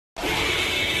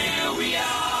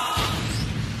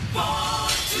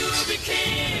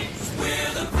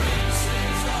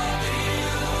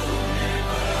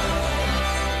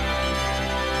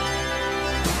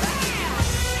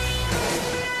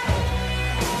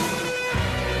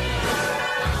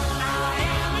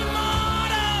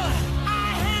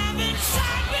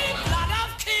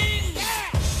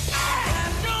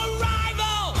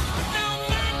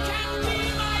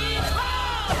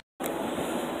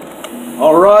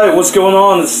Alright, what's going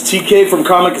on? This is TK from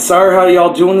Comic Sire. How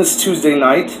y'all doing this Tuesday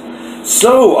night?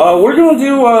 So, we're going to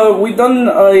do, we've done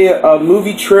a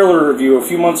movie trailer review a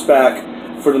few months back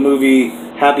for the movie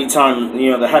Happy Time,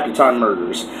 the Happy Time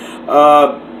Murders.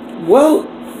 Well,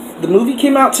 the movie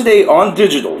came out today on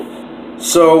digital.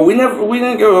 So, we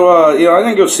didn't go, I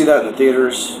didn't go see that in the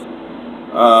theaters.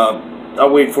 I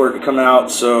waited for it to come out,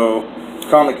 so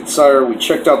Comic Sire, we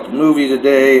checked out the movie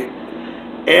today.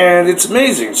 And it's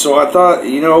amazing. So I thought,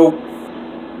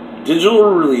 digital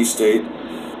release date.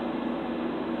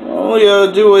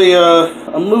 I'll do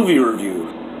a movie review.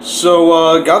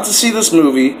 So got to see this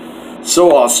movie.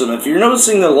 So awesome. If you're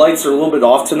noticing the lights are a little bit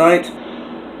off tonight,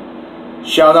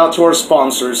 shout out to our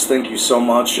sponsors. Thank you so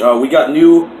much. We got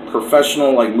new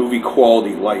professional movie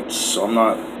quality lights. So I'm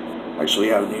not actually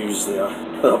having to use the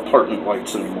apartment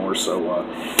lights anymore. So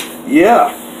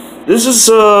yeah. This is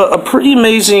a pretty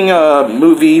amazing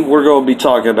movie we're going to be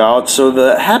talking about. So,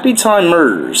 the Happy Time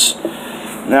Murders.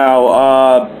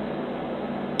 Now,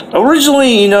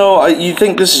 originally, you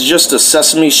think this is just a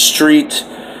Sesame Street,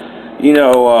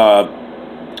 kind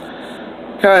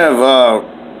of,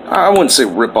 I wouldn't say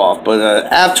rip-off, but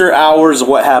after hours of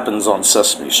what happens on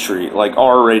Sesame Street, like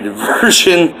R-rated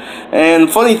version. And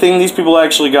funny thing, these people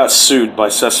actually got sued by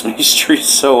Sesame Street.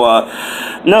 So,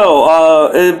 no,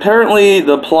 apparently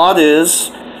the plot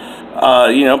is,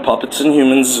 puppets and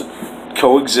humans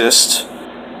coexist.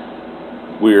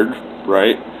 Weird,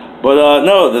 right? But,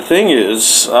 no, the thing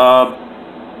is,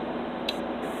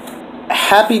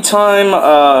 Happy Time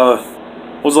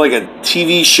was like a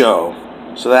TV show.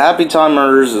 So the Happy Time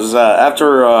Murders is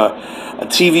after a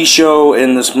TV show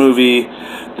in this movie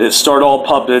that starred all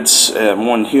puppets and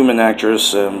one human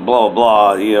actress and blah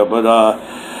blah blah. But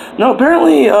no,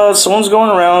 apparently someone's going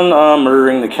around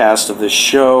murdering the cast of this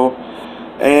show,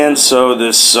 and so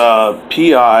this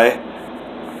PI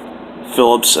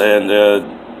Phillips, and that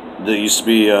used to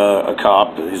be a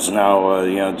cop, he's now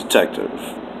detective,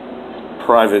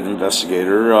 private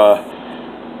investigator.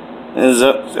 His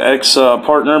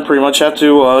ex-partner pretty much have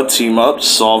to team up to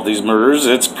solve these murders.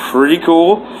 It's pretty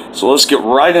cool. So let's get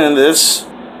right into this.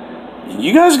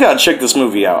 You guys gotta check this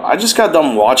movie out. I just got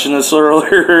done watching this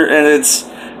earlier, and it's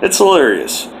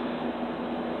hilarious.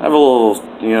 Have a little,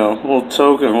 little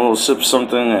toke and a little sip of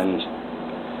something, and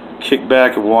kick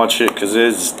back and watch it, because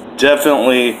it's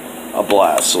definitely a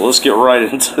blast. So let's get right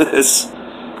into this.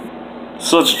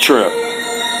 Such a trip.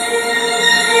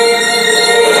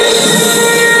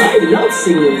 I love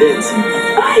singing and dancing.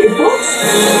 Hi, folks.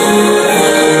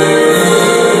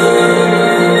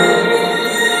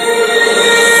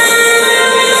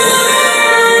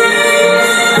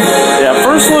 Yeah,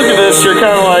 first look at this, you're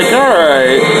kind of like,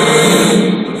 alright.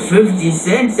 50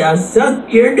 cents, I'll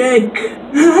suck your dick.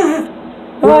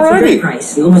 Well, it's a great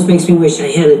price. It almost makes me wish I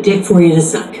had a dick for you to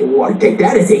suck. Oh, I take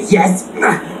that as a yes.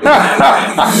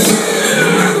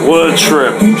 What a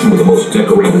trip. Each of the most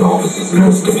decorated offices in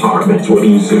this department. What do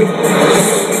you say?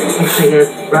 Actually,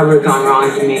 the rubber gone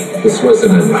wrong to me. This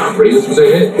wasn't an robbery, this was a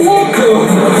hit.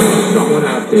 Someone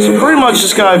out there. So pretty much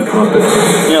this guy,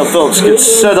 Phillips gets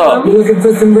set up. I'm looking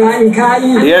for some rotten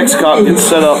cotton. The ex-cop gets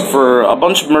set up for a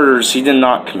bunch of murders he did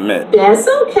not commit. That's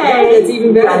okay. That's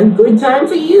even better. Good time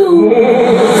for you.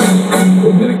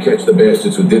 We're gonna catch the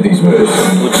bastards who did these murders.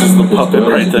 Which is the puppet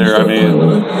right there. I mean,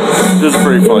 this is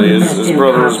pretty funny. His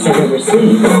brother was...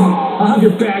 I'll have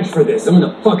your badge for this. I'm in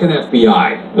the fucking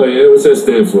FBI. Oh yeah, what's that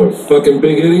stand for? Fucking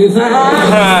big idiot?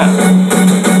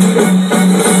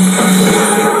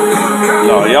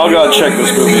 No, y'all gotta check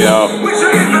this movie out.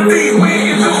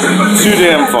 Too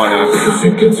damn funny. If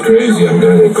shit gets crazy, I'm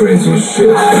gonna get crazy as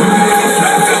shit.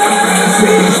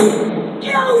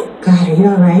 God, are you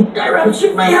alright? I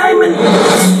ruptured my hymen.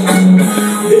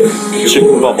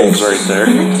 Chicken bubbles right there.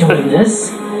 Doing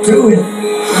this? Do it.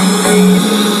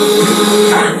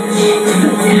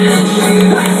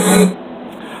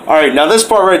 Alright, now this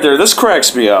part right there, this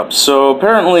cracks me up. So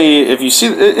apparently, if you see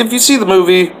the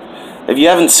movie, if you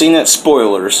haven't seen it,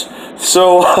 spoilers.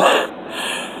 So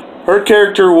her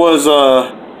character was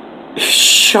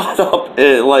shot up,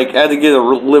 had to get a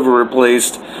liver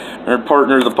replaced. Her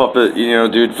partner, the puppet,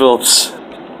 dude, Phillips,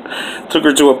 took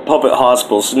her to a puppet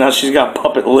hospital. So now she's got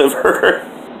puppet liver.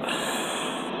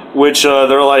 Which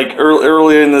they're like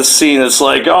early in this scene, it's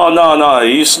like, oh no,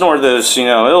 you snort this,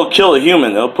 it'll kill a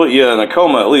human. It'll put you in a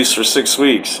coma at least for 6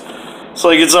 weeks. It's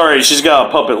like, it's alright, she's got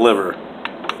a puppet liver.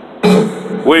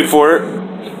 Wait for it.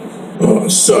 Oh,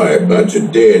 sorry about your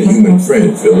dead human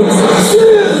friend, Phillips.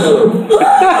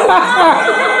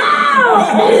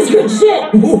 That is good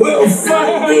shit. Well,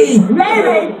 fuck me.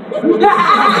 Baby.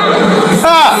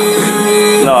 Ah!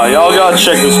 No, y'all gotta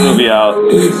check this movie out.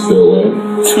 It's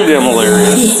so, Too damn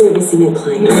hilarious. He's servicing a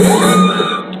client.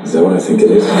 is that what I think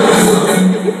it is? Here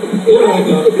I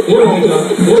go. Here I go.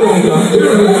 Here I go. Here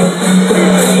I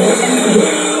go.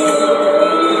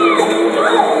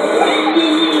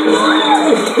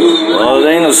 Well, it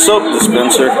ain't a soap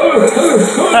dispenser.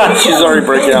 She's already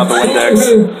breaking out the Windex.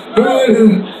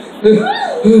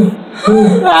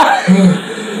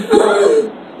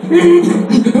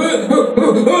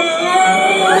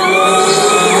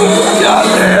 God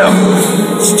damn.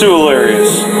 It's too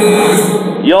hilarious.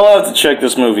 Y'all have to check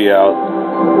this movie out.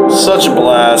 Such a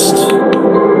blast.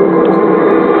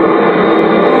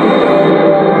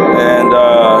 And,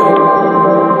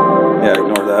 yeah,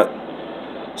 ignore that.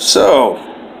 So,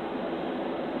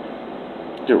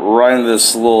 get right into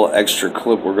this little extra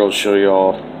clip we're going to show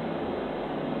y'all.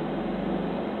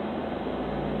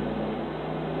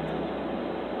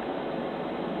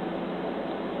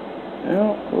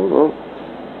 Yeah, hold on.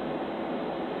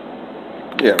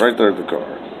 Yeah, right there at the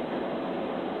car.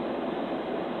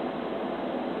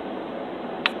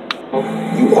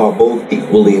 You are both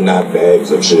equally not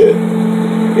bags of shit.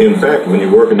 In fact, when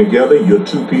you're working together, you're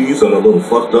two peas on a little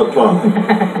fucked up planet.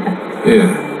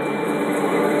 Yeah.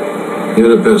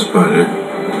 You're the best partner.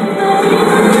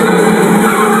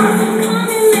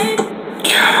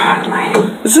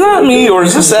 God. Is it not me, or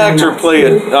does this actor play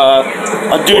a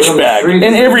douchebag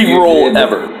in every role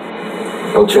ever?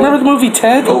 Do you remember the movie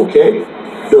Ted? Okay.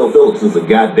 Phil Phillips is a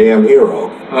goddamn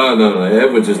hero. Oh, no,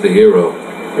 Edward's is the hero.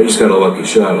 I just got a lucky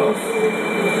shot off.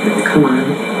 Come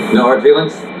on. No hard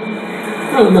feelings?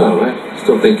 Oh, no, I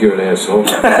still think you're an asshole.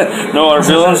 No hard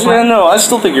feelings? Yeah, no, I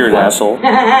still think you're an asshole.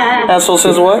 Asshole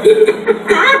says what?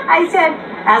 I said,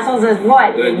 asshole says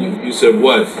what? You said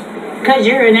what? Because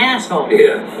you're an asshole.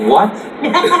 Yeah. What?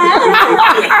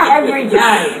 Every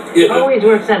time. Yeah. Always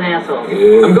works on assholes.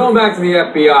 Yeah. I'm going back to the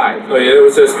FBI. Oh, yeah?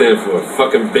 What's that stand for?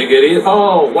 Fucking big idiot?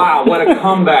 Oh, wow, what a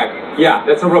comeback. Yeah,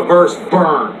 that's a reverse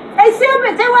burn. Hey,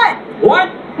 stupid, say what? What?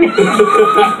 Fucking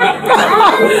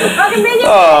big idiot.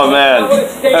 Oh, man.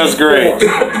 That was great.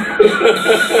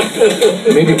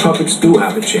 Maybe puppets do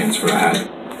have a chance for a hat.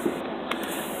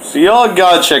 So y'all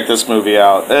gotta check this movie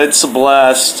out. It's a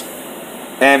blast.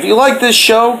 And if you like this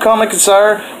show, Comic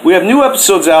Insider, we have new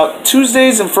episodes out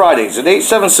Tuesdays and Fridays at 8,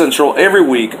 7 Central every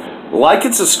week. Like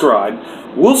and subscribe.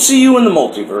 We'll see you in the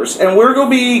multiverse. And we're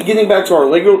going to be getting back to our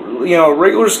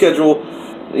regular schedule,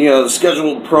 the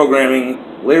scheduled programming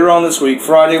later on this week.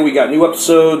 Friday, we got new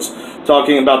episodes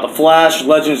talking about The Flash,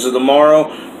 Legends of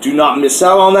Tomorrow. Do not miss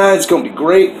out on that. It's going to be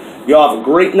great. Y'all have a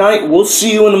great night. We'll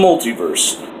see you in the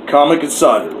multiverse. Comic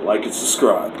Insider. Like and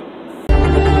subscribe.